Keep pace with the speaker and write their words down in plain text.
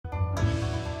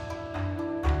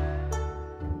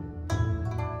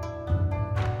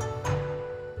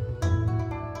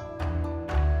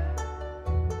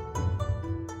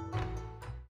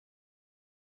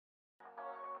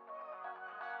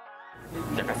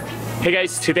Hey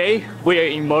guys, today we are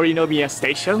in Morinomiya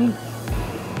station.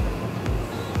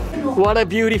 What a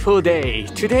beautiful day!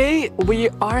 Today we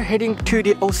are heading to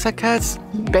the Osaka's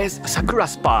best Sakura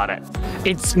spot.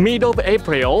 It's mid of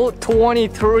April,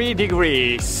 23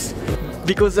 degrees.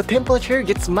 Because the temperature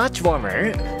gets much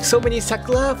warmer, so many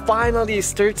Sakura finally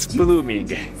starts blooming.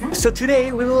 So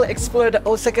today we will explore the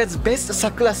Osaka's best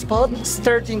Sakura spot,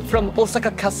 starting from Osaka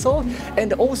Castle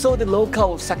and also the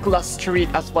local Sakura street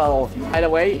as well. By the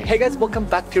way, hey guys, welcome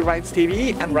back to Ryan's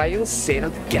TV. I'm Ryan, say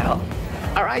it together.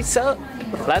 Alright, so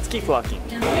let's keep walking.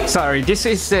 Sorry, this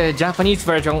is the Japanese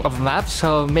version of map,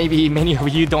 so maybe many of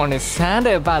you don't understand,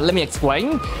 but let me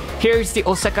explain. Here's the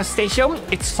Osaka station.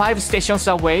 It's 5 stations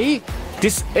away.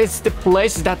 This is the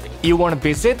place that you want to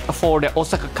visit for the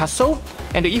Osaka Castle.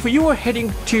 And if you are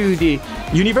heading to the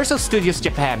Universal Studios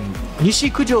Japan,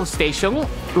 Nishikujo Station,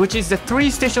 which is the 3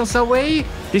 stations away,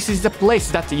 this is the place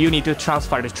that you need to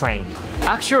transfer the train.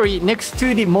 Actually, next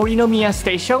to the Morinomiya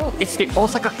Station, it's the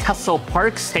Osaka Castle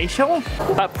Park Station.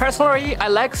 But personally, I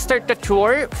like start the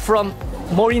tour from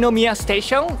Morinomiya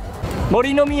Station.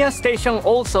 Morinomiya Station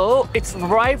also, it's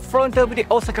right in front of the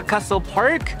Osaka Castle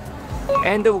Park.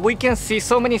 And we can see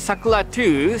so many Sakura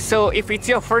too. So if it's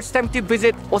your first time to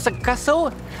visit Osaka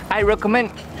Castle, I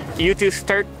recommend you to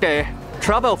start the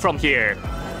travel from here.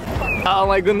 Oh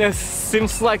my goodness,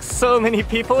 seems like so many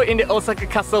people in the Osaka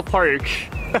Castle Park.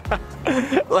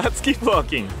 Let's keep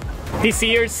walking. This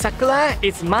year's Sakura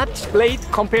is much late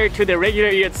compared to the regular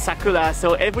year's Sakura,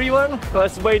 so everyone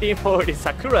was waiting for the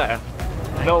Sakura.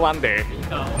 No wonder.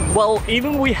 Well,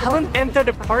 even we haven't entered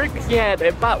the park yet,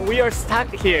 but we are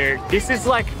stuck here. This is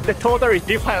like the totally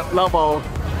different level.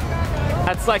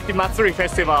 That's like the Matsuri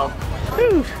festival.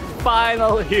 Whew.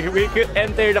 Finally, we could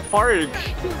enter the park.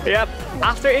 Yep,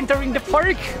 after entering the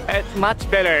park, it's much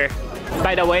better.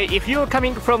 By the way, if you're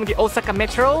coming from the Osaka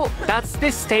Metro, that's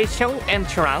the station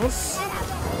entrance.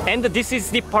 And this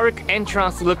is the park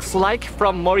entrance looks like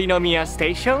from Morinomiya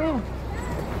Station.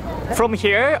 From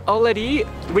here, already,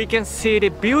 we can see the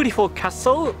beautiful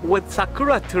castle with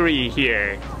Sakura tree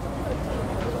here.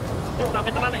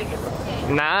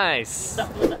 Nice!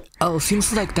 Oh,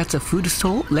 seems like that's a food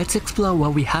stall. Let's explore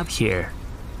what we have here.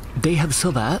 They have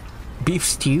soba, beef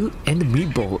stew, and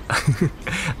meatball.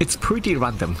 It's pretty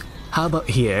random. How about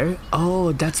here?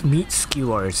 Oh, that's meat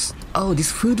skewers. Oh,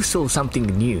 this food stall something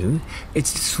new.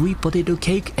 It's sweet potato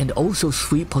cake and also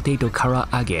sweet potato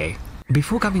karaage.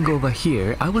 Before coming over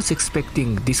here, I was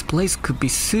expecting this place could be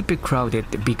super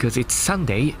crowded because it's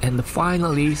Sunday and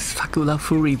finally Sakura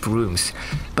fully blooms.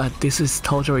 But this is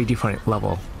totally different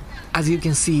level. As you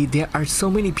can see, there are so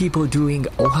many people doing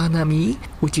ohanami,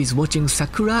 which is watching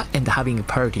Sakura and having a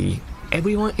party.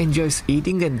 Everyone enjoys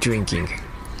eating and drinking.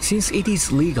 Since it is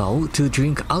legal to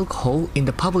drink alcohol in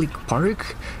the public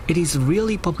park, it is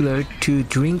really popular to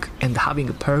drink and having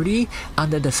a party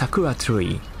under the Sakura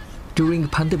tree. During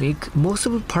pandemic, most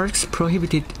of the parks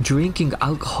prohibited drinking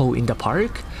alcohol in the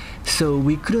park, so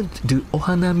we couldn't do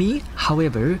ohanami.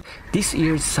 However, this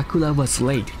year's Sakura was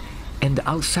late, and the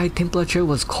outside temperature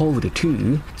was cold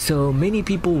too, so many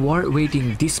people were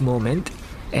waiting this moment,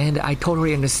 and I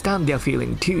totally understand their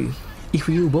feeling too. If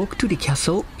you walk to the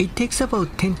castle, it takes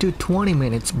about 10 to 20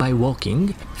 minutes by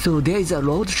walking, so there is a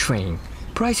road train.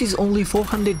 Price is only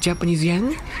 400 Japanese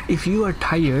yen. If you are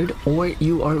tired or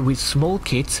you are with small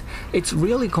kids, it's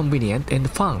really convenient and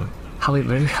fun.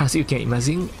 However, as you can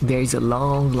imagine, there is a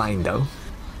long line though.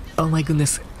 Oh my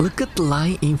goodness, look at the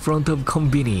line in front of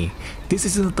Konbini. This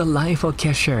is not the line for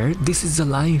cashier, this is the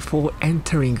line for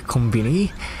entering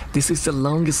Konbini. This is the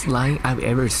longest line I've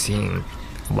ever seen.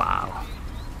 Wow.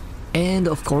 And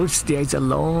of course, there is a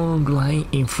long line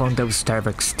in front of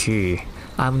Starbucks too.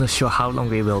 I'm not sure how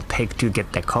long it will take to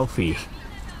get the coffee.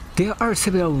 There are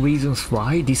several reasons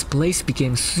why this place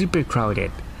became super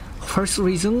crowded. First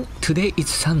reason, today is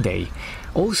Sunday.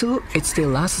 Also, it's the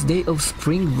last day of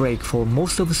spring break for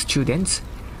most of the students.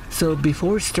 So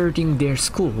before starting their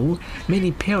school,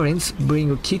 many parents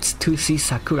bring kids to see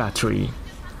Sakura tree.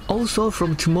 Also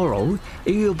from tomorrow,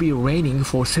 it will be raining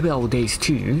for several days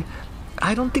too.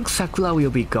 I don't think Sakura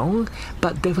will be gone,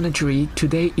 but definitely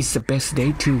today is the best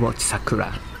day to watch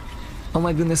Sakura. Oh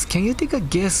my goodness, can you take a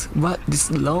guess what this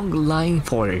long line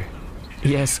for?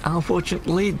 Yes,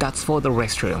 unfortunately that's for the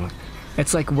restroom.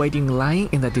 It's like waiting line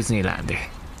in the Disneyland.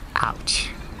 Ouch.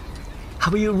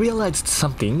 Have you realized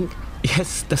something?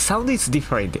 Yes, the sound is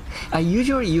different. I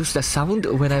usually use the sound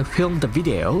when I film the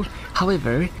video.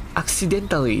 However,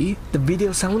 accidentally, the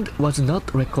video sound was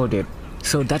not recorded.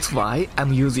 So that's why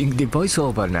I'm using the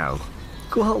voiceover now.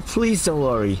 Well, please don't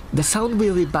worry, the sound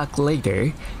will be back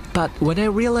later. But when I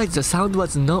realized the sound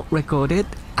was not recorded,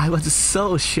 I was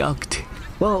so shocked.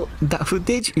 Well, that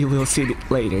footage you will see it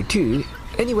later too.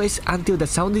 Anyways, until the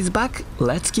sound is back,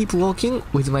 let's keep walking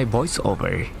with my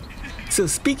voiceover. So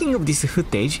speaking of this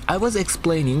footage, I was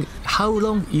explaining how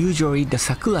long usually the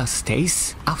sakura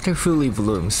stays after fully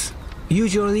blooms.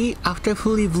 Usually, after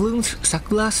fully blooms,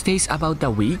 sakura stays about a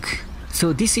week.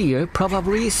 So this year,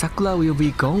 probably sakura will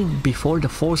be gone before the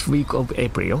 4th week of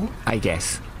April, I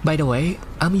guess. By the way,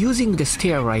 I'm using the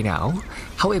stair right now.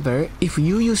 However, if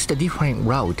you use the different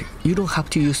route, you don't have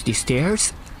to use the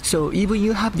stairs. So even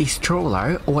you have the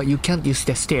stroller or you can't use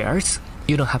the stairs,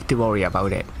 you don't have to worry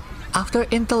about it. After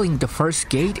entering the first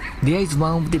gate, there is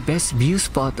one of the best view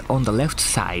spots on the left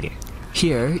side.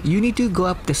 Here, you need to go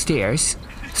up the stairs.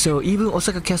 So even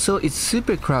Osaka Castle is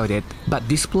super crowded, but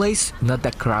this place not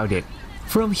that crowded.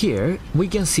 From here, we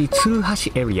can see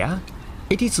Tsuruhashi area.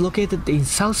 It is located in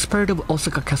south part of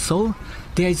Osaka Castle.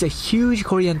 There is a huge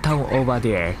Korean town over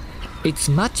there. It's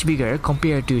much bigger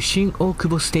compared to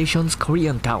Shin-Okubo Station's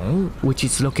Korean town, which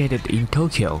is located in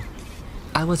Tokyo.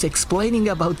 I was explaining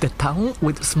about the town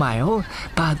with a smile,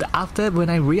 but after when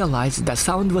I realized the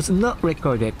sound was not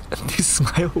recorded, this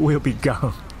smile will be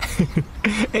gone.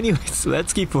 Anyways,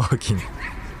 let's keep walking.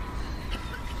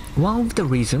 One of the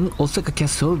reasons Osaka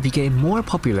Castle became more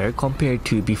popular compared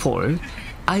to before,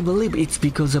 I believe it's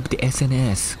because of the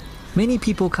SNS. Many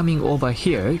people coming over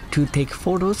here to take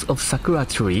photos of Sakura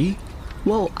tree.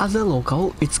 Well, as a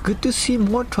local, it's good to see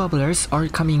more travelers are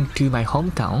coming to my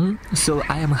hometown, so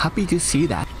I am happy to see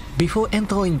that. Before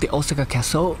entering the Osaka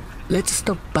Castle, let's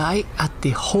stop by at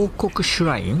the Hokoku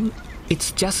Shrine.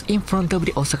 It's just in front of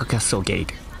the Osaka Castle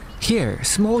gate. Here,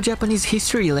 small Japanese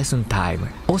history lesson time.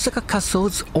 Osaka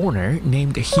Castle's owner,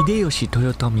 named Hideyoshi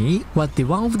Toyotomi, was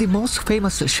one of the most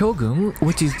famous shogun,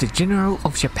 which is the general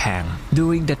of Japan.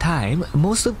 During the time,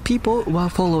 most of people were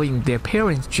following their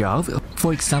parents' job.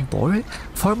 For example,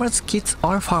 farmers' kids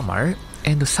are farmer,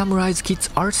 and samurai's kids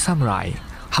are samurai.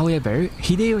 However,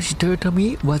 Hideyoshi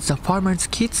Toyotomi was a farmer's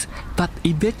kid, but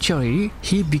eventually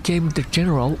he became the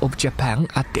general of Japan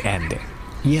at the end.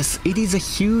 Yes, it is a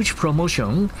huge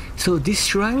promotion, so this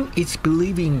shrine is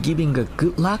believed in giving a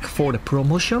good luck for the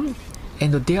promotion,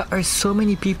 and there are so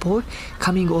many people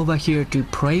coming over here to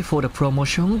pray for the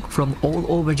promotion from all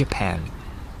over Japan.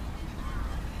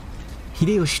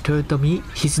 Hideyoshi Toyotomi,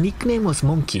 his nickname was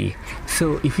Monkey,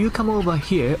 so if you come over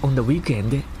here on the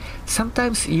weekend,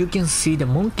 sometimes you can see the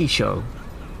monkey show.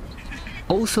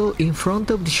 Also, in front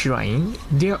of the shrine,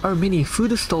 there are many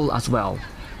food stalls as well.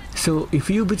 So if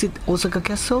you visit Osaka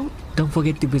Castle, don't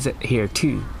forget to visit here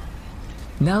too.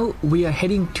 Now we are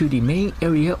heading to the main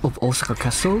area of Osaka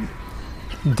Castle.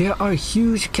 There are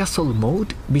huge castle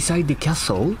moat beside the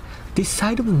castle. This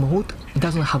side of the moat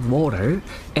doesn't have water,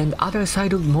 and other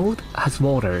side of the moat has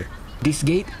water. This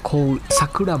gate called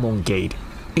Sakuranomiya gate.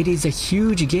 It is a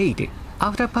huge gate.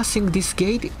 After passing this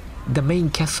gate, the main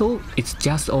castle is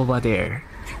just over there.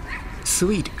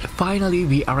 Sweet, finally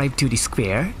we arrived to the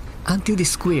square. Until the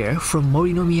square from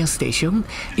Morinomiya station,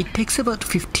 it takes about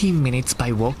 15 minutes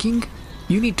by walking.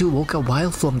 You need to walk a while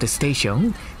from the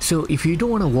station, so if you don't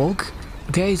want to walk,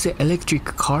 there is an electric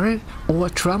car or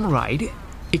a tram ride.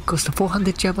 It costs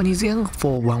 400 Japanese yen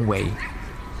for one way.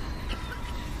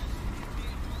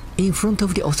 In front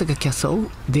of the Osaka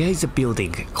Castle, there is a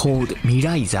building called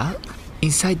Miraiza.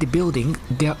 Inside the building,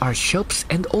 there are shops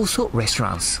and also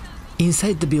restaurants.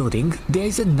 Inside the building, there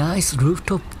is a nice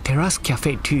rooftop terrace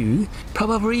cafe too.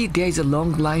 Probably there is a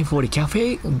long line for the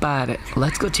cafe, but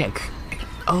let's go check.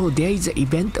 Oh, there is an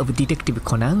event of Detective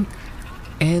Conan,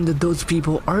 and those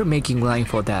people are making line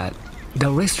for that.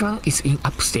 The restaurant is in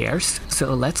upstairs,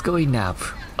 so let's go in up.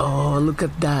 Oh, look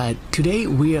at that. Today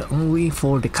we are only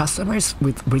for the customers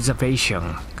with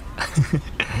reservation.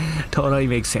 Totally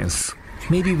makes sense.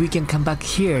 Maybe we can come back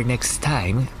here next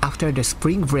time after the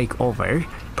spring break over.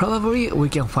 Probably we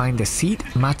can find the seat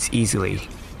much easily.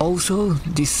 Also,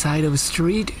 this side of the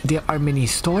street there are many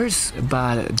stores,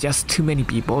 but just too many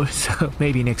people, so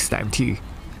maybe next time too.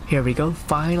 Here we go,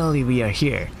 finally we are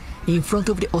here. In front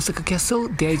of the Osaka Castle,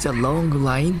 there is a long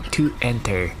line to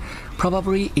enter.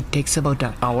 Probably it takes about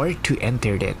an hour to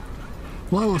enter it.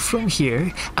 Well, from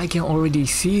here, I can already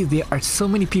see there are so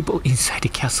many people inside the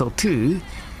castle too.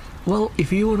 Well,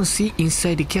 if you want to see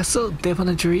inside the castle,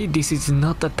 definitely this is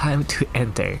not the time to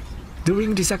enter.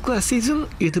 During the Sakura season,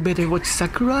 you'd better watch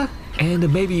Sakura,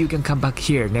 and maybe you can come back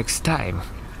here next time.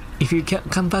 If you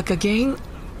can't come back again,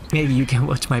 maybe you can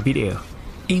watch my video.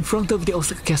 In front of the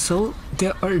Osaka Castle,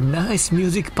 there are nice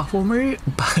music performers,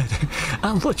 but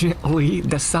unfortunately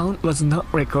the sound was not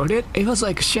recorded. It was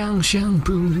like shang shang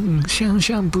boom,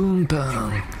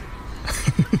 boom.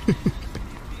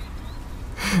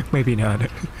 Maybe not.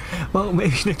 Well,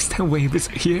 maybe next time Wave is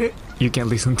here, you can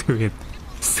listen to it.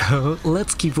 So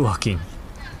let's keep walking.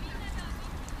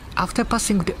 After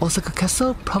passing the Osaka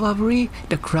castle, probably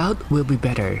the crowd will be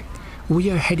better. We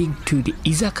are heading to the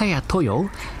Izakaya Toyo,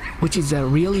 which is a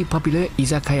really popular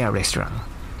izakaya restaurant.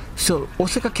 So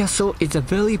Osaka castle is a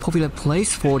very popular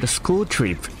place for the school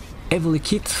trip. Every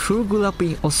kid who grew up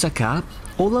in Osaka,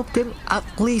 all of them at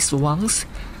least once,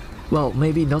 well,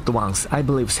 maybe not once, I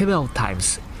believe several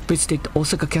times, visited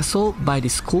Osaka castle by the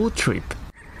school trip.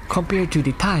 Compared to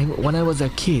the time when I was a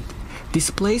kid, this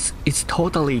place is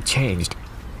totally changed.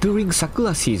 During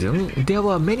Sakura season, there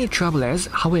were many travelers,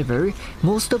 however,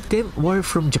 most of them were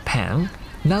from Japan.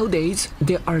 Nowadays,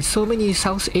 there are so many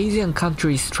South Asian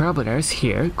countries travelers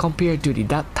here compared to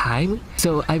that time,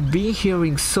 so I've been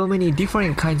hearing so many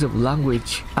different kinds of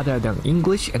language other than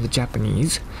English and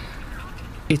Japanese.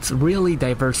 It's really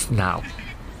diverse now.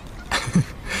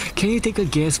 Can you take a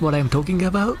guess what I'm talking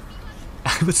about?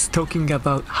 I was talking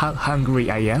about how hungry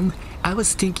I am. I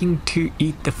was thinking to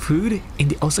eat the food in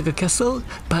the Osaka castle,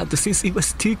 but since it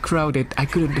was too crowded, I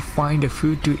couldn't find the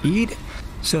food to eat.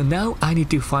 So now I need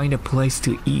to find a place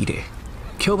to eat.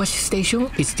 Kyobashi station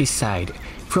is this side.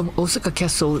 From Osaka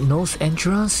castle north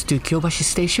entrance to Kyobashi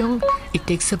station, it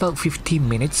takes about 15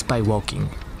 minutes by walking.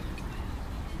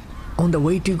 On the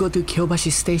way to go to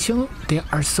Kyobashi station, there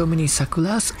are so many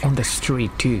sakuras on the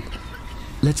street too.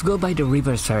 Let's go by the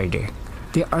river side.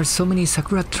 There are so many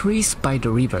sakura trees by the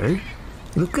river.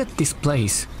 Look at this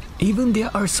place. Even there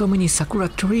are so many sakura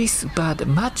trees, but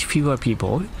much fewer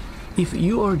people. If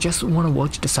you or just want to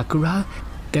watch the sakura,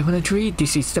 definitely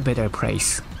this is the better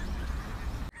place.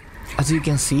 As you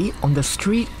can see, on the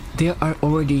street, there are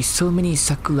already so many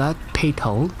sakura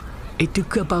petal. It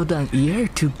took about an year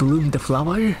to bloom the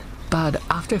flower, but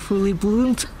after fully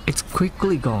bloomed, it's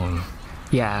quickly gone.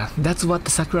 Yeah, that's what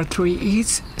the sakura tree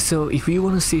is, so if you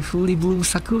want to see fully bloomed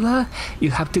sakura, you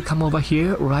have to come over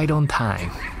here right on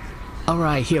time.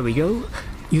 Alright, here we go.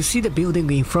 You see the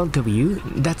building in front of you,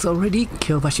 that's already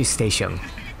Kyobashi station.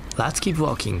 Let's keep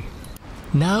walking.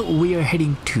 Now we are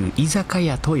heading to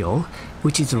Izakaya Toyo,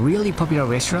 which is a really popular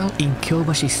restaurant in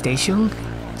Kyobashi station.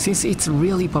 Since it's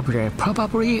really popular,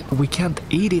 probably we can't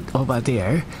eat it over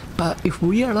there, but if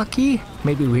we are lucky,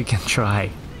 maybe we can try.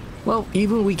 Well,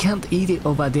 even we can't eat it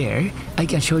over there, I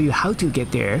can show you how to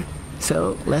get there.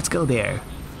 So let's go there.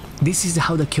 This is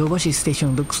how the Kyobashi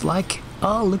station looks like.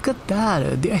 Oh, look at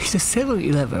that! There is a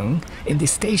 7-Eleven in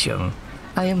this station.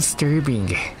 I am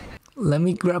starving. Let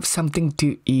me grab something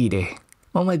to eat.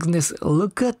 Oh my goodness,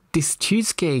 look at this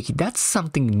cheesecake. That's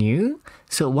something new.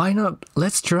 So why not?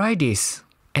 Let's try this.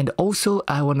 And also,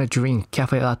 I wanna drink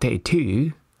cafe latte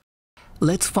too.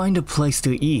 Let's find a place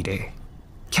to eat.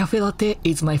 Cafe latte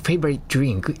is my favorite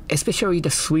drink, especially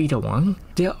the sweeter one.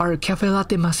 There are cafe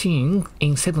latte machines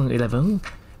in 7-Eleven,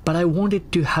 but I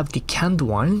wanted to have the canned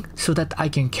one so that I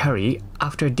can carry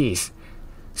after this.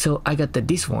 So I got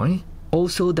this one.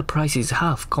 Also, the price is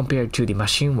half compared to the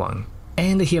machine one.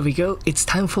 And here we go, it's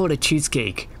time for the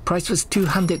cheesecake. Price was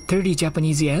 230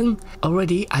 Japanese yen.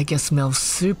 Already I can smell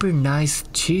super nice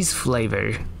cheese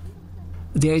flavor.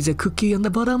 There is a cookie on the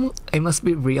bottom. It must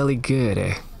be really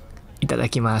good.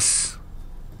 Itadakimasu.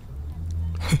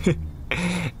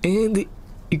 And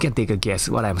you can take a guess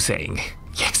what I'm saying.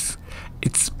 Yes,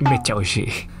 it's mecha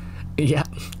oishii. Yeah,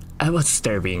 I was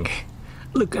starving.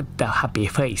 Look at the happy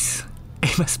face.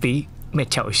 It must be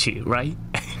mecha oishii, right?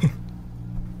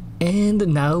 And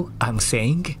now I'm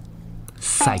saying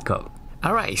psycho.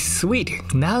 Alright, sweet.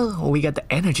 Now we got the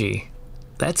energy.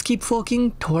 Let's keep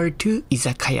walking toward to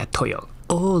Izakaya Toyo.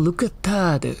 Oh, look at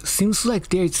that. Seems like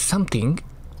there's something.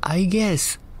 I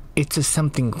guess it's a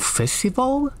something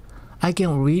festival? I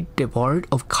can read the word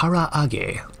of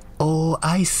karaage. Oh,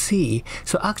 I see.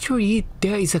 So actually,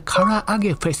 there is a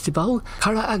karaage festival.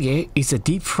 Karaage is a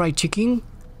deep fried chicken.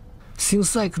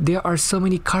 Seems like there are so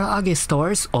many karaage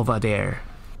stores over there.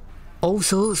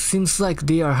 Also, seems like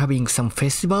they are having some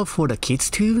festival for the kids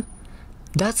too.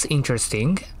 That's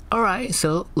interesting. Alright,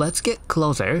 so let's get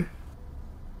closer.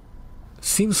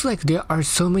 Seems like there are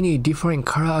so many different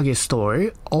karaage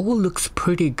stores. All looks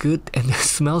pretty good and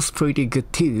smells pretty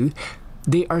good too.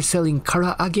 They are selling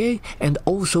karaage and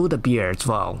also the beer as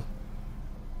well.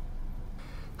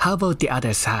 How about the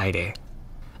other side?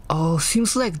 Oh,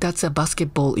 seems like that's a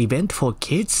basketball event for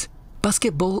kids.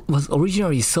 Basketball was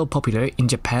originally so popular in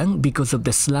Japan because of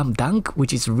the Slam Dunk,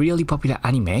 which is really popular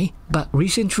anime. But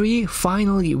recently,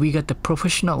 finally we got the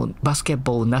professional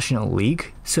basketball national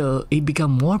league, so it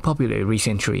became more popular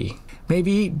recently.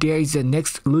 Maybe there is a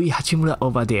next Rui Hachimura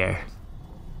over there.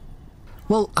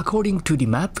 Well, according to the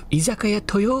map, Izakaya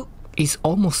Toyo is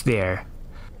almost there.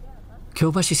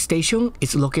 Kyobashi Station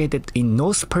is located in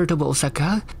north part of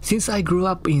Osaka. Since I grew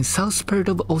up in south part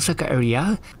of Osaka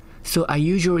area, so I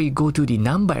usually go to the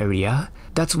Namba area.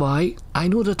 That's why I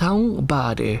know the town,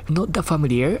 but not that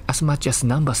familiar as much as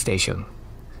Namba Station.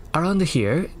 Around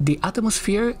here, the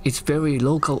atmosphere is very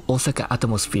local Osaka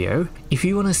atmosphere. If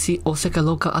you wanna see Osaka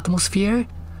local atmosphere,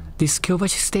 this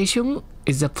Kyobashi Station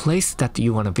is a place that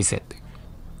you wanna visit.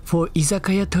 For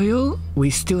Izakaya Toyo, we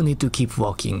still need to keep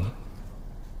walking.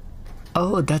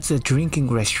 Oh, that's a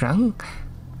drinking restaurant.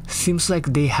 Seems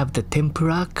like they have the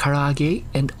tempura, karaage,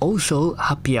 and also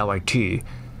happy hour too.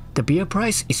 The beer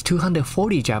price is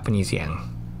 240 Japanese yen.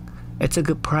 It's a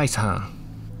good price, huh?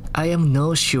 I am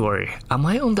not sure. Am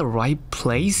I on the right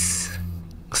place?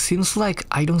 Seems like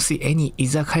I don't see any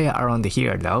izakaya around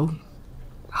here though.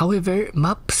 However,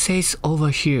 map says over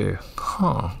here.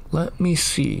 Let me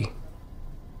see.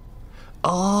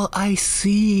 Oh, I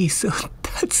see. So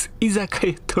that's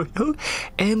Izakaya Toyo,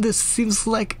 and it seems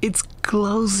like it's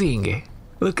closing.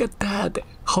 Look at that.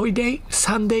 Holiday,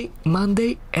 Sunday,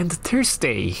 Monday, and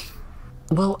Thursday.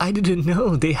 Well, I didn't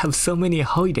know they have so many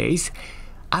holidays.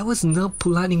 I was not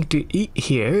planning to eat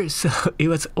here, so it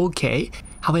was okay.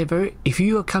 However, if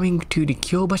you are coming to the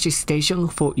Kyobashi station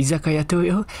for Izakaya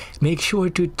Toyo, make sure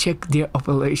to check their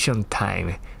operation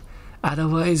time.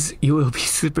 Otherwise, you will be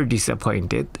super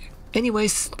disappointed.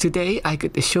 Anyways, today I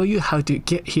could show you how to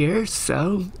get here,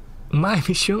 so my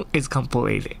mission is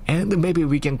complete, and maybe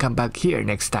we can come back here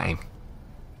next time.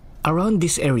 Around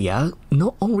this area,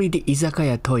 not only the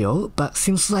Izakaya Toyo, but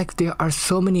seems like there are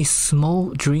so many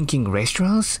small drinking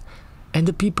restaurants, and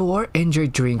the people are enjoy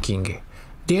drinking.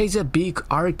 There is a big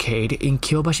arcade in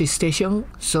Kyobashi Station,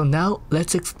 so now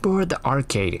let's explore the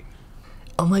arcade.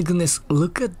 Oh my goodness,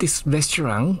 look at this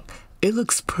restaurant. It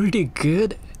looks pretty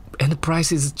good. And the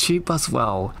price is cheap as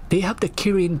well. They have the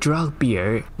Kirin drug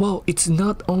beer. Well, it's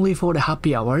not only for the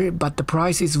happy hour, but the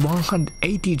price is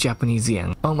 180 Japanese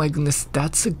yen. Oh my goodness,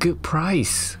 that's a good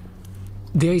price.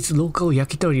 There is local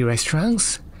yakitori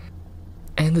restaurants.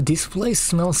 And this place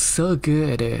smells so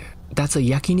good. That's a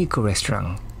yakiniku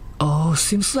restaurant. Oh,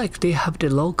 seems like they have the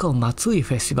local Matsuri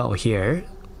festival here.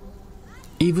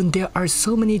 Even there are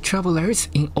so many travelers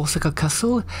in Osaka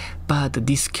Castle, but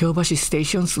this Kyobashi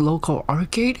Station's local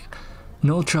arcade,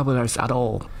 no travelers at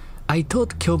all. I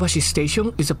thought Kyobashi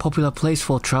Station is a popular place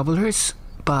for travelers,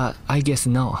 but I guess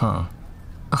not, huh?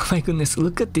 Oh my goodness,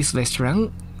 look at this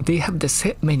restaurant. They have the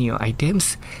set menu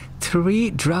items, 3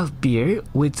 draft beer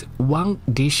with 1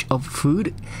 dish of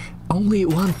food, only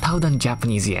 1,000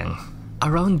 Japanese yen.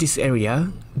 Around this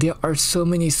area, there are so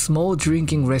many small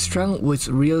drinking restaurants with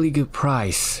really good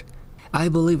price. I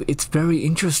believe it's very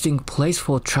interesting place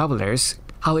for travelers.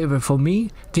 However, for me,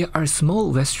 there are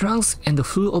small restaurants and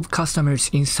full of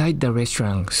customers inside the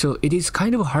restaurant, so it is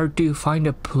kind of hard to find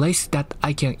a place that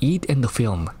I can eat and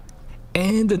film.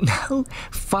 And now,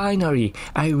 finally,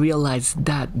 I realized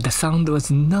that the sound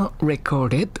was not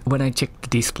recorded when I checked the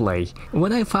display.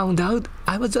 When I found out,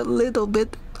 I was just a little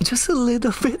bit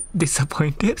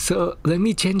disappointed. So let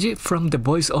me change it from the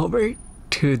voiceover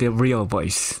to the real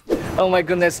voice. Oh my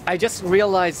goodness, I just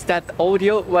realized that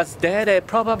audio was dead,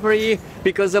 probably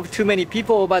because of too many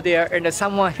people over there and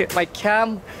someone hit my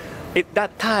cam. At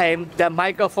that time, the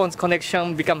microphone's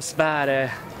connection becomes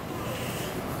bad.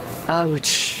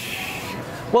 Ouch.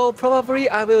 Well, probably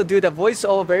I will do the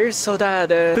voiceover so that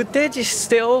footage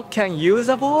still can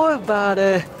usable, but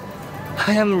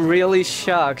I am really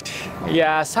shocked.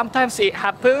 Yeah, sometimes it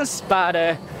happens, but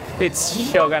it's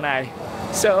shogunai.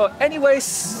 So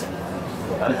anyways,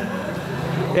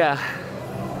 yeah,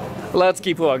 let's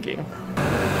keep walking.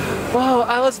 Wow,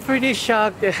 I was pretty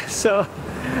shocked. So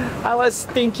I was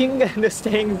thinking and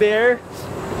staying there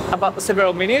about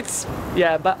several minutes.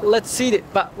 Yeah, but let's see the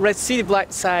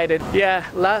bright side.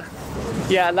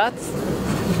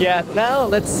 Now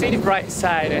let's see the bright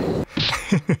side.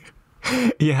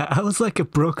 Yeah, I was like a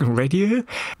broken radio,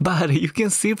 but you can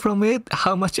see from it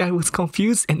how much I was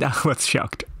confused and I was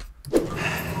shocked.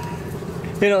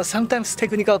 You know, sometimes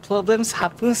technical problems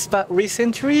happens, but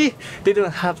recently they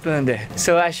don't happen.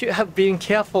 So I should have been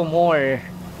careful more.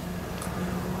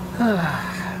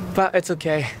 But it's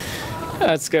okay.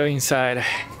 Let's go inside.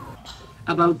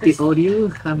 About the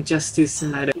audio, I'm just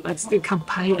decided. Let's do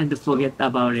kanpai and forget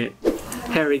about it.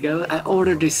 Here we go. I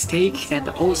ordered the steak and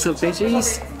also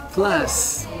veggies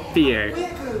plus beer.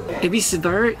 Ebisu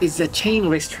Bar is a chain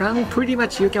restaurant. Pretty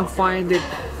much you can find it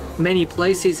many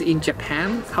places in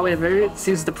Japan. However,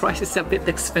 since the price is a bit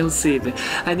expensive,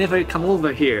 I never come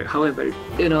over here. However,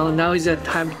 you know, now is the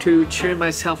time to cheer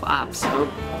myself up. So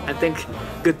I think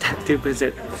good time to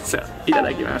visit. So,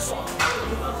 itadakimasu.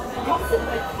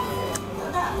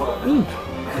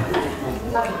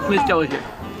 Let's go here.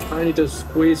 I need to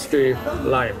squeeze the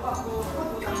lime.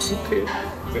 Okay.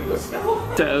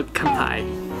 The kanpai.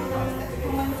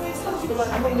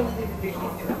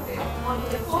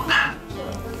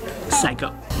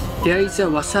 Psycho. There is a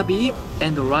wasabi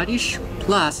and radish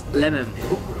plus lemon.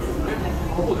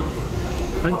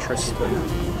 Interesting.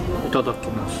 いただき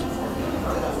ます。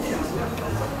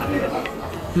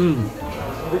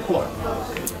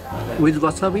With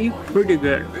wasabi, pretty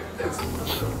good.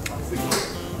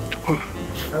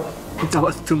 That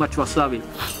was too much wasabi.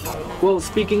 Well,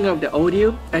 speaking of the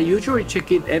audio, I usually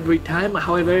check it every time.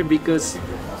 However, because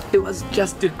it was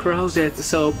just too crowded,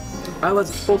 so I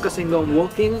was focusing on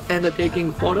walking and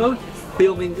taking photos,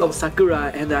 filming of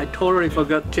Sakura, and I totally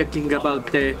forgot checking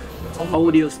about the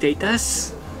audio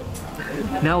status.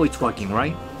 Now it's working,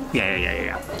 right?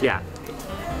 Yeah.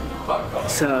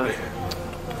 So,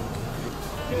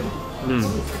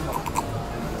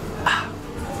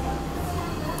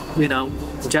 you know,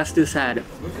 just too sad.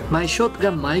 My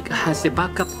shotgun mic has a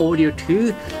backup audio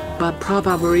too, but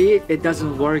probably it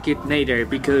doesn't work it neither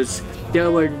because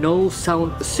there were no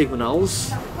sound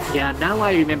signals. Yeah, now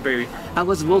I remember. I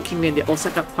was walking in the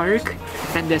Osaka park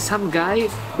and some guy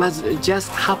was just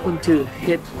happened to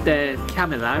hit the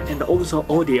camera and also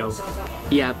audio.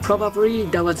 Yeah, probably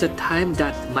that was the time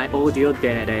that my audio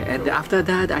dead, and after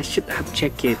that I should have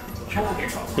checked it.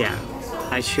 Yeah,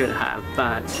 I should have,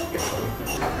 but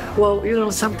well, you know,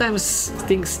 sometimes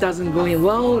things doesn't going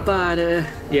well, but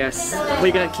yes,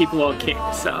 we gotta keep walking.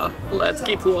 So let's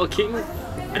keep walking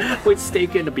with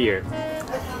steak and beer.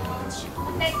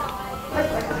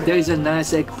 There is a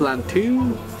nice eggplant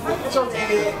too.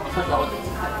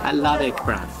 I love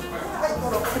eggplant.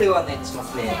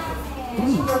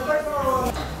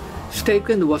 Steak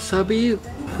and wasabi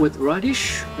with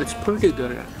radish, it's pretty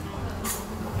good.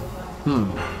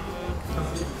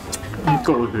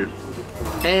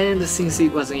 And since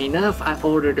it wasn't enough, I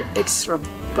ordered extra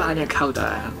Bagna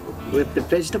càuda with the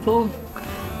vegetable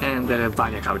and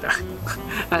Bagna càuda.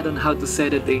 I don't know how to say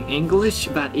it in English,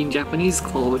 but in Japanese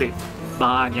called it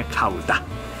Bagna càuda.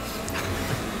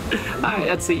 Alright,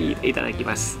 let's eat. いただき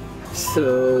ます.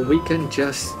 So we can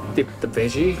just dip the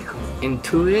veggie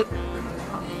into it.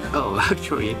 Oh,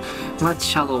 actually, much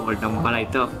shallower than what I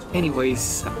thought.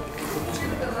 Anyways,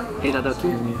 いただき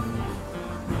ます。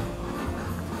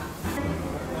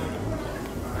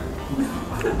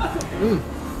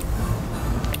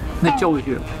めっちゃ美味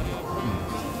しい。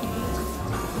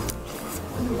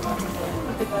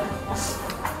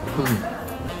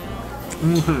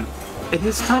It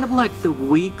is kind of like the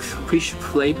weak fish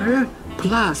flavor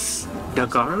plus the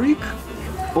garlic.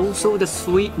 Also the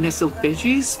sweetness of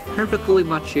veggies perfectly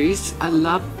matches. I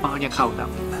love Bagna càuda.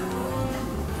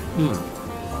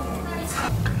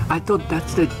 I thought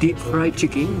that's the deep fried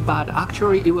chicken, but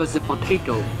actually it was a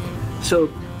potato. So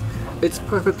it's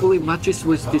perfectly matches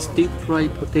with this deep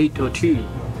fried potato too.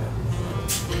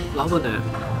 Loving it.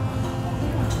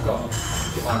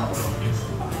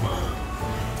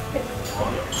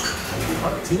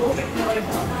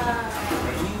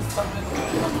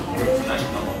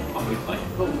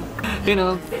 You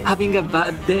know, having a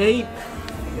bad day,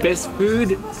 best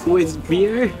food with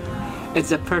beer,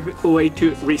 it's a perfect way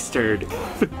to restart.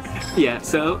 Yeah,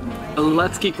 so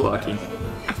let's keep walking.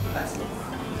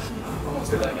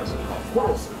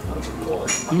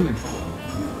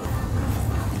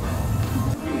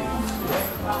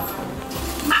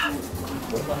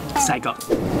 Psycho.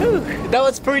 That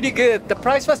was pretty good. The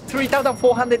price was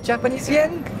 3,400 Japanese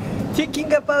yen.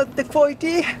 Thinking about the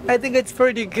quality, I think it's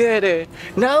pretty good.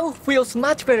 Now feels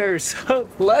much better, so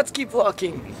let's keep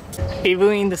walking.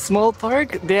 Even in the small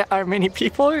park, there are many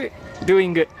people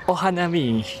doing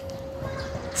ohanami.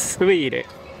 Sweet.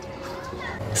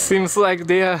 Seems like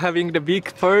they are having the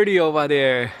big party over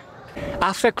there.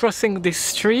 After crossing this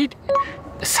street,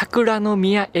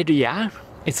 Sakuranomiya area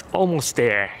is almost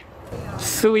there.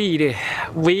 Sweet.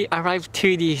 We arrived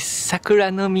to the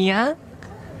Sakuranomiya,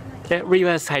 the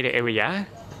riverside area.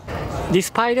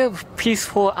 Despite of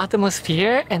peaceful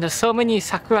atmosphere and so many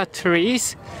sakura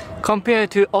trees,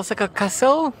 compared to Osaka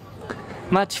Castle,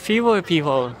 much fewer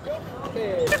people.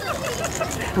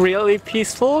 Really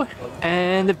peaceful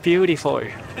and beautiful.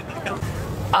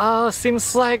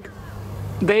 Seems like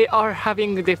they are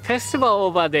having the festival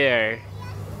over there.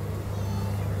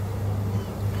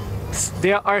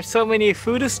 There are so many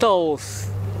food stalls.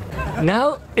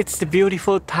 Now it's the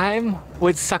beautiful time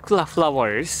with sakura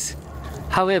flowers.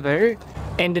 However,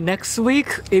 in the next week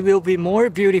it will be more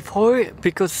beautiful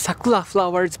because sakura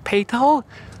flowers petal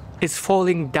is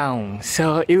falling down.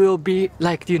 So it will be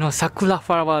like, you know, sakura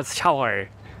flowers shower.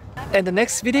 And the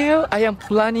next video, I am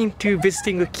planning to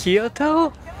visiting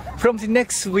Kyoto from the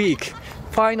next week.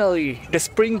 Finally, the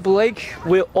spring break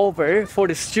will over for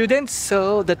the students,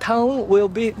 so the town will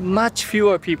be much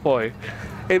fewer people.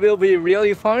 It will be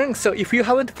really fun, so if you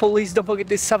haven't, please don't forget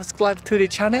to subscribe to the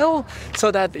channel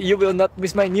so that you will not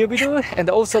miss my new video and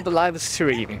also the live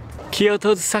stream.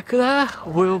 Kyoto's Sakura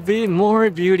will be more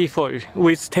beautiful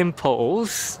with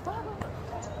temples.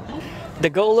 The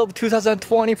goal of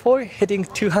 2024 hitting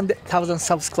 200,000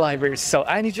 subscribers, so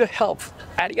I need your help.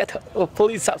 Arigato,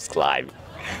 please subscribe.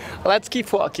 Let's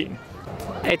keep walking.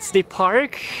 It's the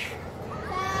park.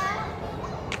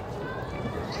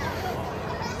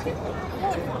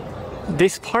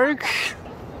 This park,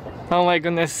 oh my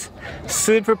goodness,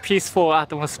 super peaceful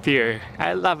atmosphere.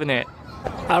 I love it.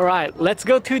 Alright, let's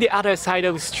go to the other side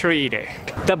of the street.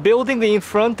 The building in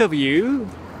front of you,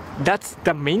 that's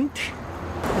the Mint.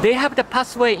 They have the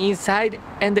pathway inside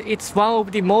and it's one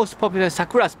of the most popular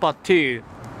Sakura spots too.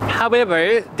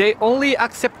 However, they only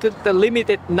accepted the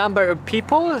limited number of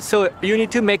people, so you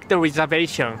need to make the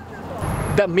reservation.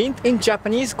 The Mint in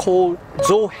Japanese called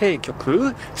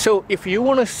Zoheikyoku, so if you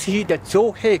want to see the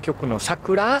Zoheikyoku no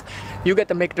Sakura, you got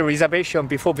to make the reservation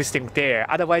before visiting there,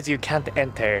 otherwise you can't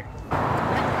enter.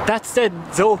 That's the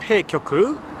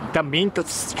Zoheikyoku, the Mint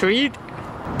street.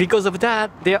 Because of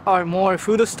that, there are more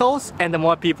food stalls and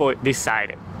more people this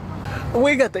side.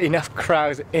 We got enough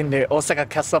crowds in the Osaka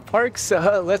Castle Park,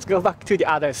 so let's go back to the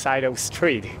other side of the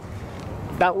street.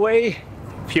 That way,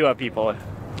 fewer people.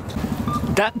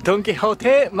 That Don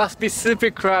Quixote must be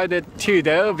super crowded too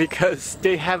though, because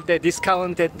they have the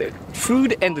discounted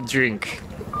food and drink.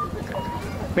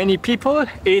 Many people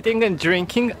eating and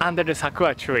drinking under the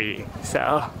sakura tree,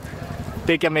 so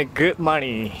they can make good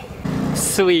money.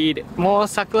 Sweet, more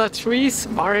sakura trees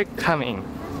are coming.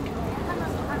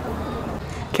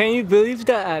 Can you believe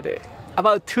that?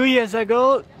 About 2 years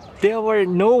ago, there were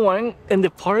no one in the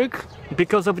park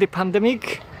because of the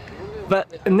pandemic.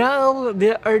 But now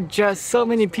there are just so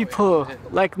many people,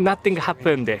 like nothing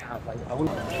happened.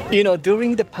 You know,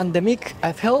 during the pandemic,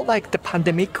 I felt like the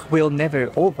pandemic will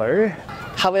never over.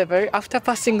 However, after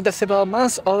passing the several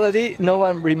months already, no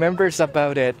one remembers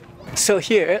about it. So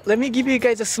here, let me give you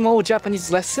guys a small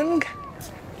Japanese lesson.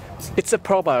 It's a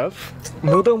proverb,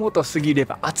 喉元過ぎれ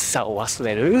ば暑さを忘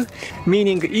れる,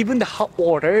 meaning even the hot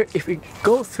water, if it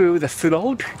go through the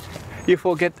throat, you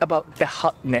forget about the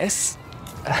hotness.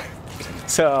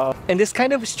 So in this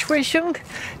kind of situation,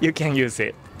 you can use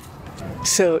it.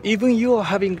 So even you are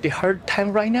having the hard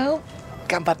time right now,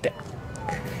 頑張って.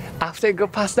 After you go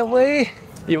past away,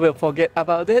 you will forget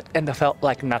about it and felt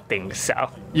like nothing. So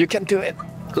you can do it.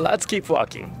 Let's keep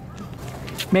walking.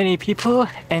 Many people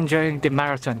enjoying the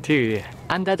marathon too.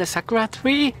 Under the sakura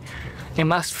tree, it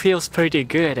must feel pretty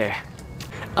good.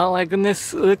 Oh my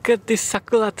goodness, look at this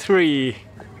sakura tree.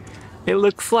 It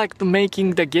looks like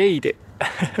making the gate.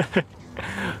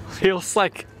 Feels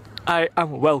like I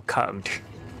am welcomed.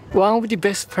 One of the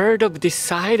best part of this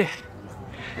side,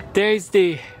 there is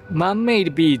the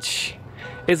man-made beach.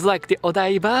 It's like the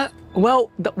Odaiba.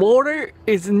 Well, the water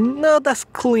is not as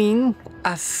clean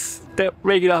as the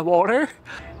regular water,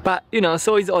 but you know,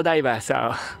 so is Odaiba,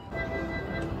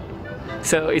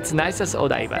 so it's nice as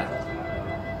Odaiba.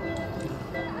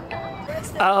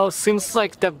 Oh, seems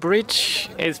like the bridge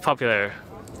is popular.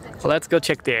 Let's go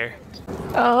check there.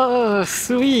 Oh,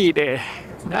 sweet.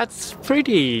 That's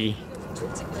pretty.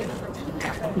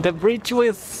 The bridge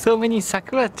with so many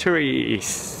sakura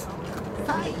trees.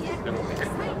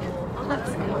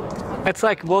 It's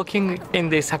like walking in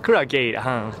the sakura gate,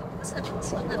 huh?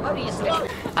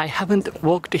 I haven't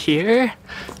walked here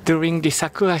during the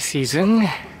sakura season.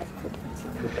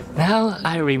 Now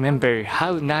I remember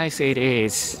how nice it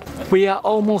is. We are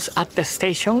almost at the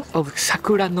station of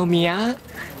Sakuranomiya,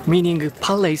 meaning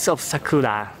Palace of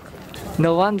Sakura.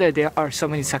 No wonder there are so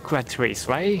many sakura trees,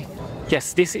 right?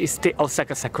 Yes, this is the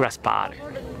Osaka Sakura spot.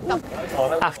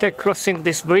 After crossing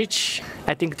this bridge,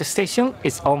 I think the station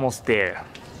is almost there.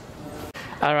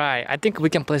 Alright, I think we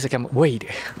can place a camera. Wait,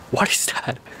 what is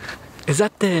that? Is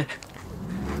that the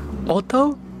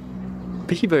auto?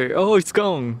 Beaver, oh, it's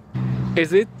gone.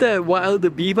 Is it the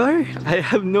wild beaver? I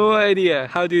have no idea.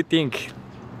 How do you think?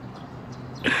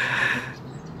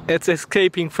 It's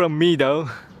escaping from me though.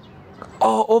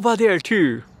 Oh, over there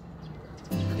too.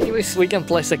 Anyways, we can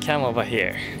place a cam over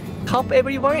here. Hope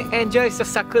everyone enjoys the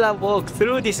Sakura walk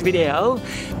through this video.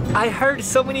 I heard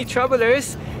so many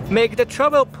travelers make the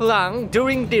travel plan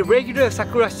during the regular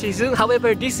Sakura season.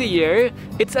 However, this year,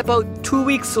 it's about 2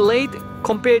 weeks late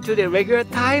compared to the regular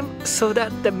time, so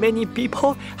that the many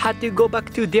people had to go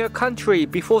back to their country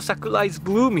before Sakura is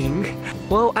blooming.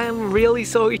 Well, I'm really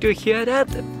sorry to hear that,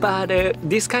 but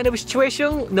this kind of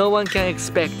situation, no one can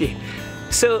expect it.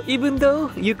 So even though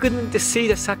you couldn't see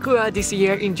the Sakura this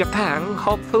year in Japan,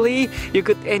 hopefully you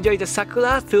could enjoy the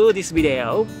Sakura through this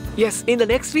video. Yes, in the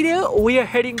next video, we are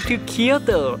heading to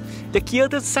Kyoto. The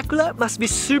Kyoto Sakura must be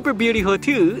super beautiful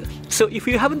too. So if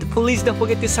you haven't, please don't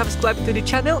forget to subscribe to the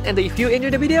channel, and if you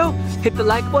enjoyed the video, hit the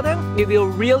like button. It will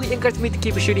really encourage me to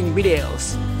keep shooting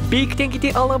videos. Big thank you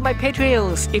to all of my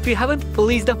Patreons. If you haven't,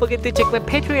 please don't forget to check my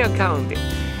Patreon account.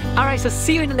 Alright, so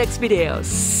see you in the next video.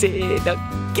 See the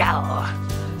gal.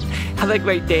 Have a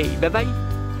great day. Bye bye.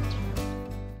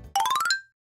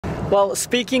 Well,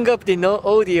 speaking of the no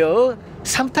audio,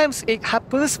 sometimes it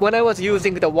happens when I was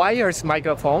using the wireless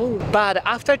microphone, but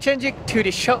after changing to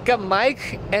the shotgun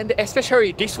mic, and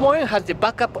especially this one has the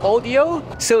backup audio,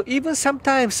 so even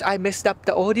sometimes I messed up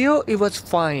the audio, it was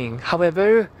fine.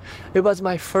 However, it was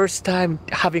my first time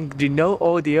having the no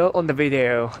audio on the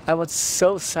video. I was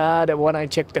so sad when I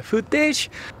checked the footage.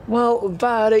 Well,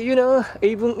 but you know,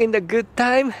 even in the good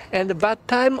time and the bad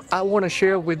time, I want to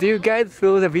share with you guys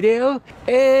through the video,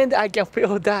 and I can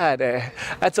feel that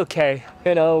that's okay.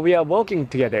 You know, we are working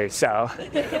together, so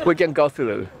we can go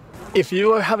through. If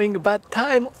you are having a bad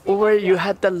time or you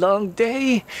had a long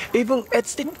day, even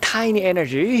it's the tiny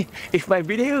energy, if my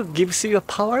video gives you a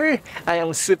power, I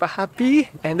am super happy,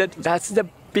 and that's the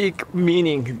big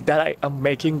meaning that I am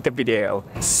making the video.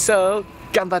 So,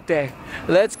 ganbatte.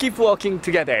 Let's keep working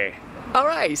together.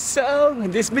 Alright, so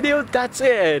this video, that's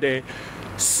it.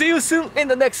 See you soon in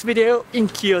the next video in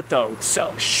Kyoto.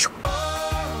 So,